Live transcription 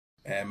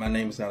And my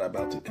name is not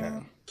about to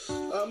come.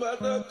 I'm about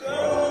to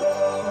come.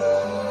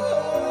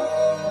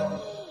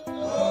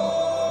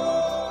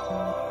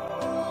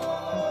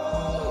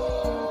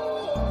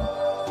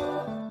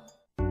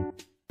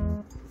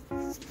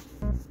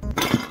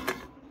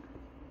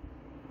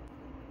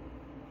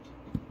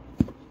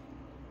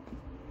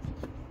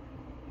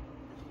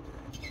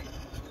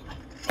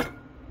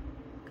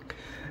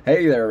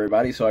 Hey there,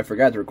 everybody. So I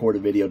forgot to record a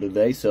video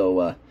today,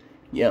 so,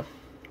 yeah,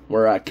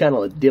 we're kind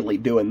of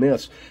diddly doing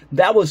this.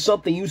 That was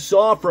something you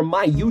saw from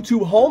my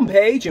YouTube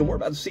homepage, and we're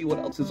about to see what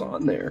else is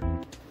on there.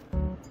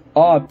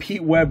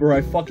 Pete Weber.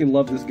 I fucking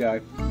love this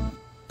guy.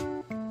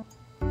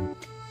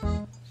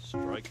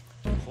 Strike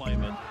to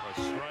claim it. A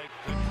strike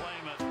to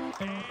claim it.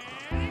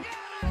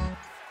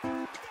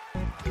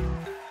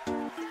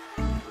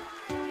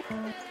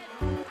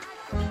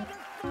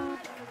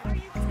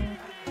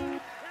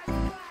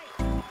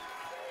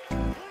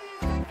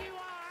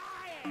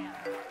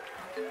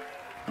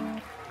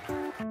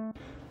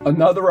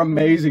 Another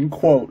amazing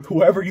quote.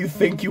 Whoever you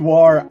think you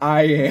are,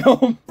 I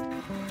am.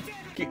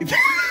 This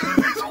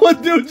one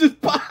dude just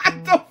what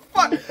the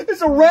fuck?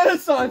 It's a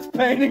Renaissance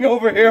painting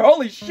over here.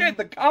 Holy shit,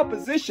 the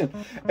composition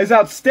is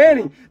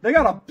outstanding. They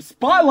got a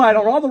spotlight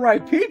on all the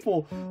right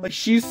people. Like,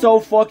 she's so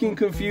fucking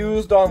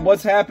confused on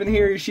what's happened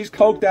here. She's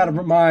coked out of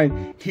her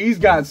mind. He's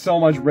got so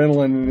much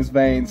adrenaline in his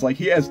veins. Like,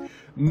 he has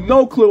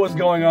no clue what's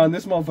going on.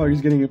 This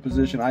motherfucker's getting in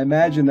position. I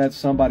imagine that's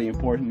somebody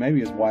important. Maybe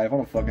his wife. I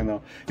don't fucking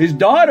know. His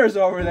daughter's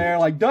over there,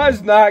 like,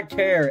 does not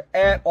care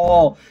at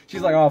all.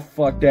 She's like, oh,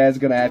 fuck, Dad's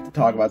gonna have to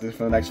talk about this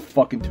for the next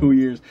fucking 2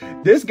 years.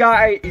 This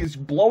guy is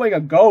blowing a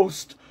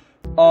ghost.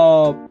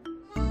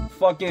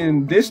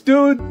 Fucking, this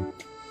dude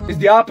is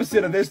the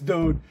opposite of this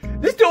dude.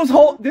 This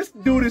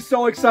dude is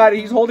so excited.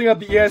 He's holding up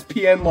the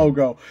ESPN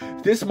logo.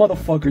 This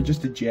motherfucker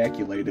just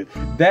ejaculated.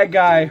 That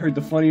guy heard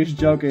the funniest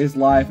joke of his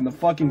life, and the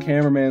fucking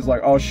cameraman is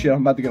like, oh shit,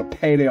 I'm about to get a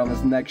payday on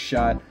this next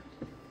shot.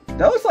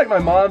 That looks like my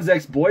mom's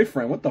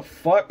ex-boyfriend. What the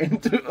fuck? Is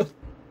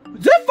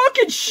that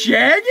fucking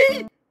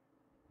Shaggy?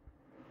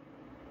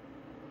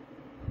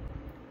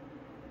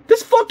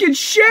 This fucking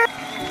Shaggy?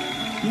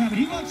 Yeah, but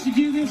he wants to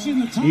do this in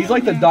the time. He's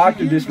like the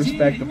Dr.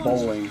 Disrespect of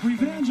bowling.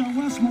 Revenge on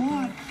Wes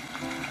Malott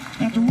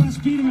after Wes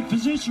beat him in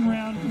position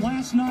round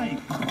last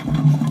night.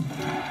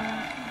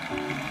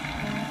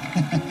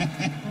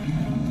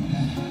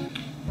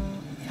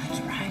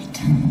 That's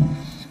right.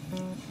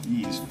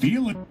 He's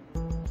feeling.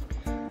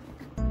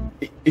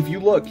 If you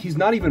look, he's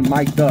not even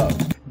mic'd up.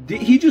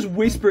 He just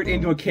whispered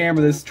into a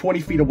camera that's 20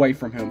 feet away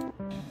from him.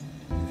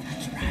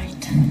 That's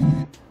right.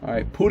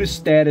 Alright, PUTA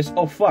status.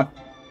 Oh, fuck.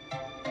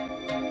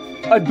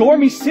 Adore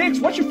Me 6?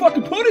 What's your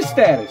fucking PUTA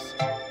status?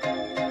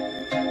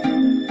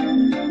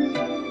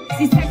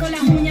 Si saco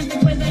las uñas te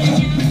puedo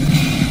dañar.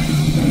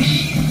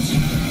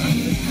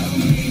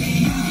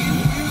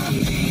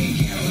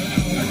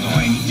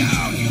 Going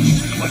down, you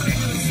squid.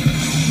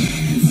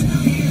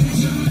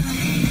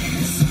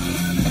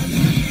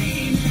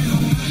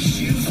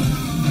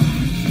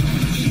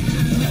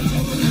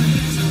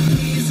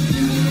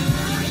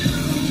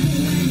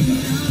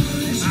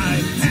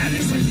 I've had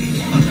it with these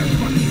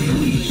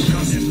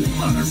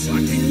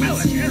motherfucking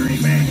military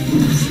men.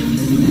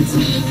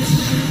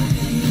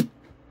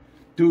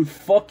 Dude,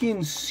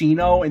 fucking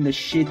Sino and the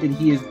shit that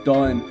he has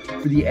done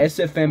for the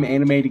SFM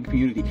animating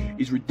community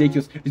is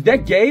ridiculous. Is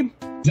that Gabe?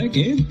 Is that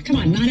Gabe? Come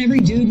on, not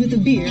every dude with a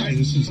beard. Hi,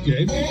 this is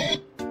Gabe.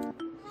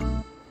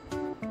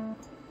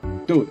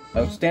 Dude,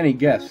 outstanding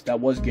guess.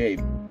 That was Gabe.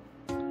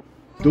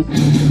 Dude.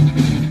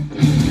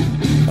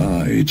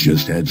 I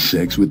just had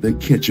sex with the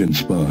kitchen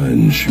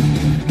sponge.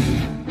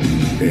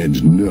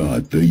 And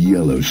not the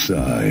yellow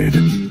side.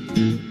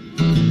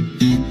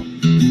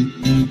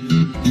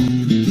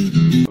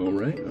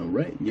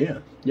 Alright, yeah.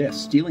 Yeah,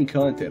 stealing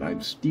content.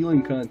 I'm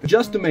stealing content.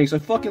 Justamakes, I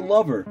fucking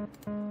love her.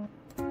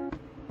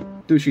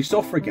 Dude, she's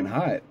so freaking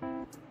hot.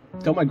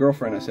 Tell my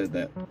girlfriend I said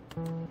that.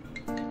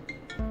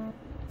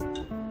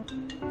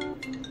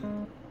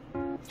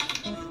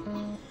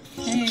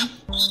 Hey.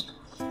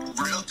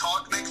 Real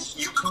talk, Mix,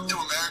 you come to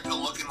America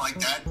looking like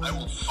that, I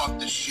will fuck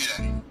the shit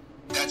out of you.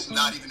 That's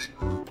not even a...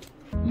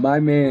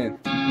 My man.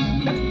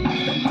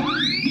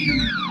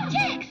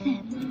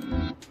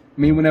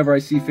 Me, whenever I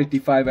see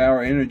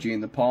 55-hour energy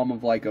in the palm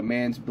of like a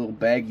man's little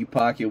baggy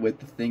pocket with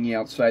the thingy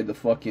outside the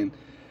fucking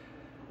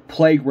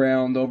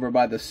playground over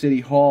by the city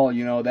hall,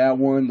 you know, that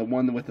one, the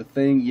one with the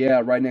thing,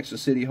 yeah, right next to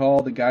City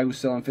Hall, the guy who's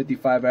selling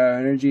 55-hour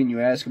energy, and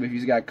you ask him if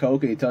he's got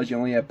Coke, and he tells you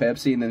only have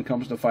Pepsi, and then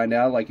comes to find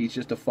out, like, he's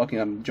just a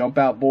fucking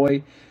jump-out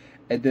boy,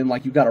 and then,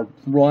 like, you gotta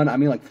run, I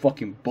mean, like,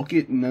 fucking book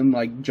it, and then,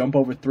 like, jump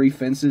over 3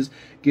 fences,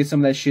 get some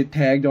of that shit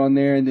tagged on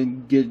there, and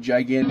then get a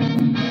gigantic...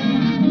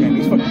 Yeah,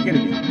 he's fucking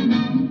kidding me.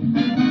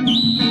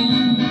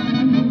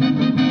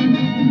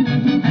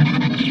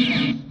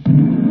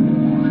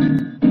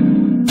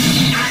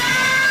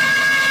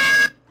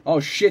 Oh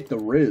shit, the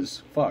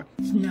Riz. Fuck.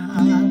 It's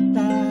not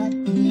that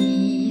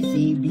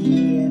easy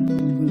being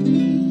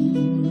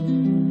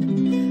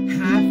green,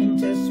 having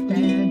to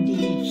spend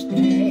each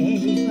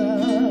day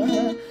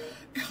the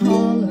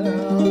color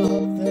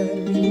of the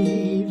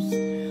leaves.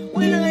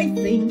 When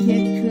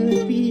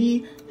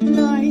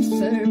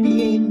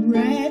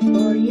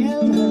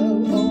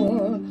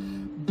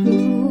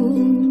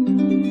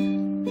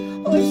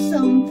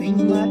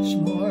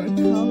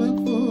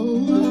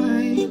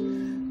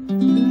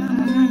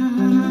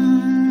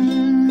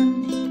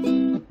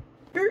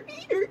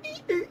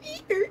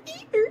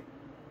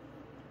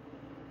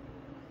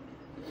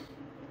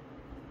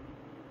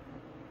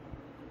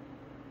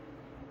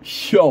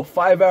Yo,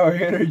 5-hour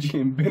energy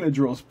and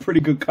Benadryl's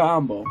pretty good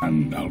combo.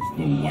 Gandalf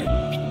the White.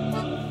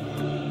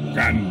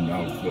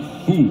 Gandalf the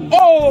Fool.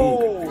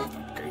 Oh!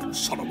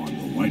 Saruman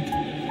the White.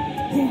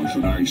 Or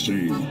should I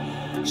say,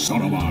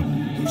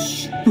 Saruman the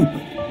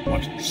Stupid.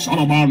 What?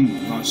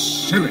 Saruman the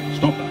Silly.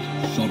 Stop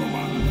that.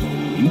 Saruman the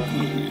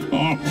Wrinkly.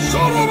 Oh,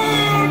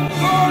 Saruman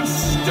the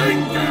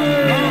Stinky!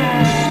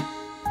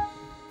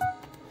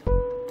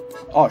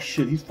 Oh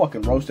shit, he's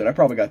fucking roasted. I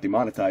probably got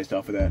demonetized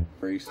off of that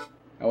phrase.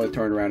 I would have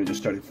turned around and just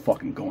started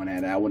fucking going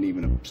at it. I wouldn't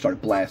even have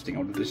started blasting. I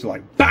would have just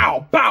like,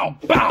 bow, bow,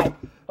 bow!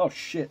 Oh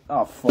shit.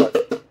 Oh fuck.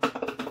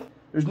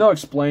 There's no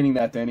explaining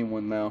that to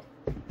anyone now.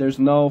 There's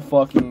no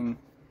fucking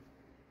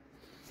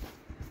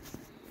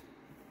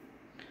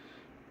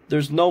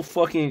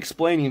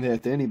explaining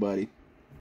that to anybody.